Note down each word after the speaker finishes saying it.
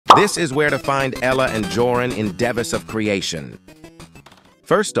This is where to find Ella and Joran in Devas of Creation.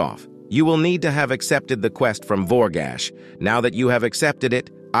 First off, you will need to have accepted the quest from Vorgash. Now that you have accepted it,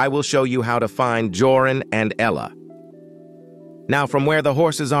 I will show you how to find Jorin and Ella. Now from where the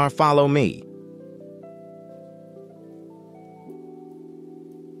horses are, follow me.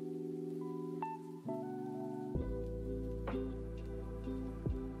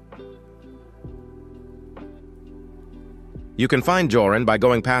 You can find Joran by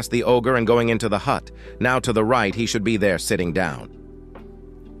going past the ogre and going into the hut. Now to the right, he should be there sitting down.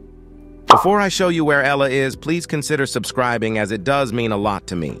 Before I show you where Ella is, please consider subscribing as it does mean a lot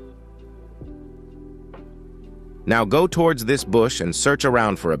to me. Now go towards this bush and search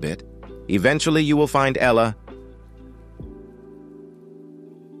around for a bit. Eventually you will find Ella.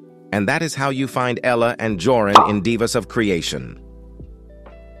 And that is how you find Ella and Joran in Devas of Creation.